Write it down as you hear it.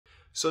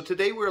So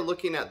today we're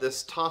looking at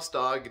this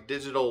Tostog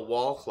digital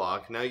wall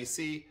clock. Now you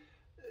see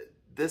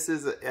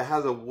it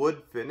has a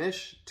wood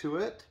finish to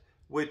it,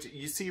 which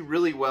you see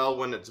really well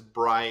when it's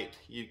bright.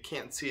 You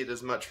can't see it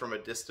as much from a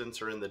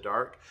distance or in the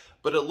dark,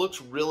 but it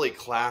looks really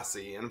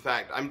classy. In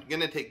fact, I'm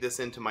gonna take this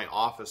into my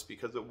office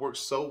because it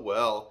works so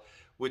well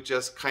with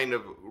just kind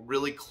of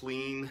really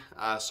clean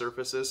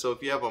surfaces. So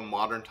if you have a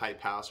modern type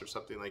house or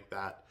something like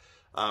that,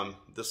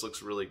 this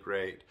looks really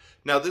great.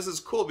 Now this is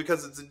cool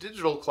because it's a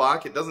digital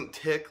clock. It doesn't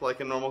tick like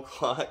a normal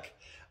clock.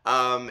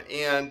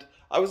 And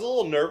I was a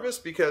little nervous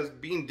because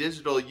being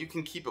digital, you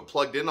can keep it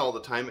plugged in all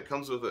the time. It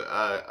comes with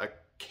a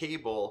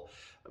cable,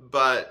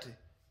 but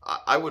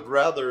I would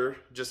rather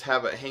just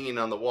have it hanging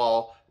on the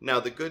wall. Now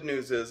the good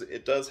news is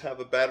it does have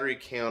a battery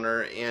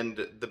counter,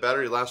 and the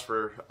battery lasts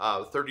for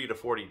 30 to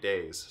 40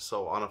 days,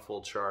 so on a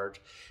full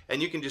charge.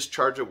 And you can just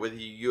charge it with a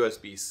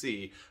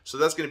USB-C. So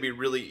that's going to be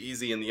really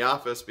easy in the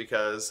office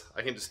because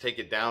I can just take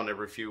it down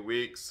every few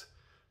weeks,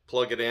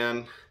 plug it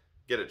in,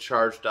 get it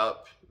charged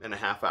up in a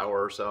half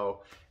hour or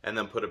so, and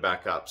then put it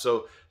back up.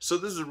 So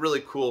this is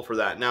really cool for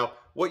that. Now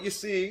what you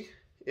see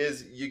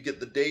is you get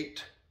the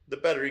date, the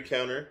battery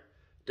counter,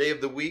 day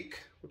of the week,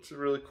 which is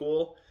really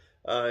cool.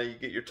 You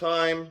get your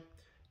time,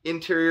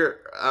 interior,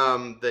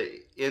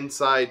 the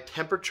inside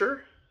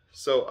temperature.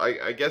 So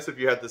I guess if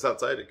you had this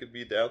outside, it could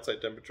be the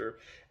outside temperature.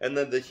 And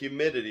then the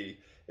humidity.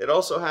 It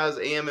also has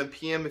AM and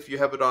PM if you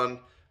have it on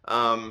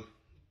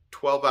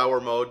 12-hour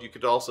mode. You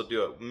could also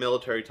do it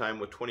military time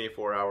with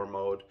 24-hour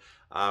mode.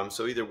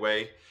 So either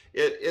way,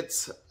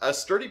 it's a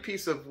sturdy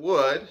piece of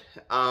wood,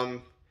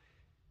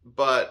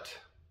 but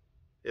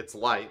it's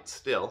light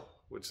still,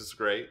 which is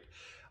great.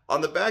 On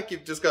the back,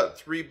 you've just got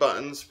 3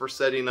 buttons for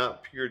setting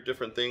up your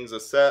different things, a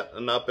set,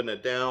 an up, and a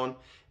down.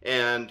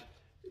 And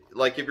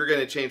like if you're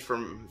going to change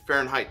from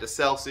Fahrenheit to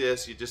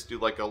Celsius, you just do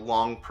like a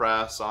long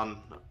press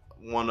on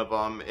one of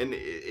them. And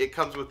it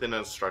comes with an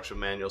instruction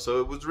manual, so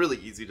it was really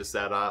easy to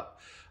set up.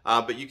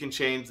 But you can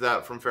change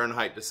that from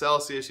Fahrenheit to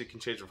Celsius. You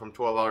can change it from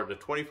 12-hour to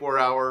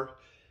 24-hour.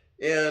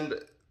 And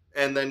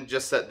then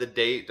just set the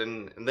date,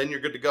 and then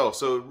you're good to go.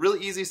 So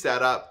really easy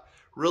setup.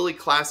 Really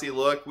classy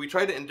look. We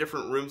tried it in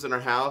different rooms in our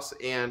house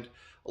and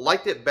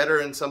liked it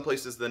better in some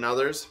places than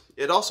others.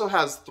 It also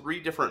has 3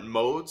 different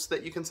modes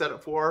that you can set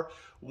it for.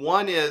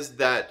 One is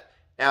that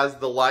as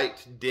the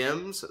light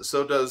dims,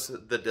 so does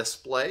the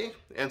display.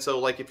 And so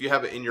like if you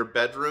have it in your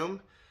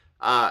bedroom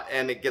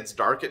and it gets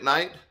dark at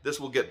night, this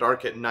will get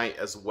dark at night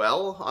as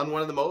well on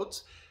one of the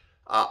modes.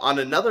 On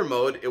another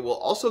mode, it will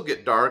also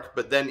get dark,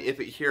 but then if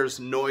it hears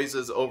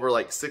noises over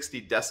like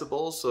 60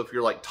 decibels, so if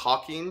you're like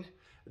talking,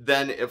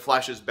 then it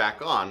flashes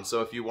back on.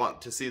 So if you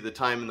want to see the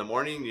time in the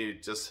morning, you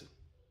just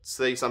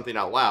say something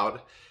out loud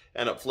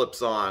and it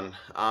flips on.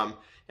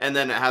 And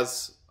then it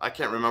has, I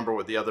can't remember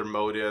what the other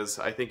mode is.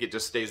 I think it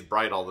just stays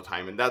bright all the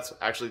time. And that's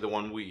actually the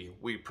one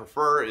we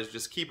prefer, is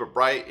just keep it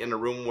bright in a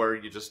room where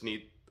you just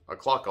need a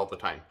clock all the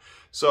time.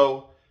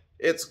 So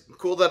it's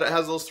cool that it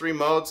has those 3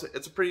 modes.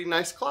 It's a pretty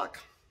nice clock.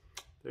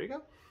 There you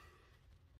go.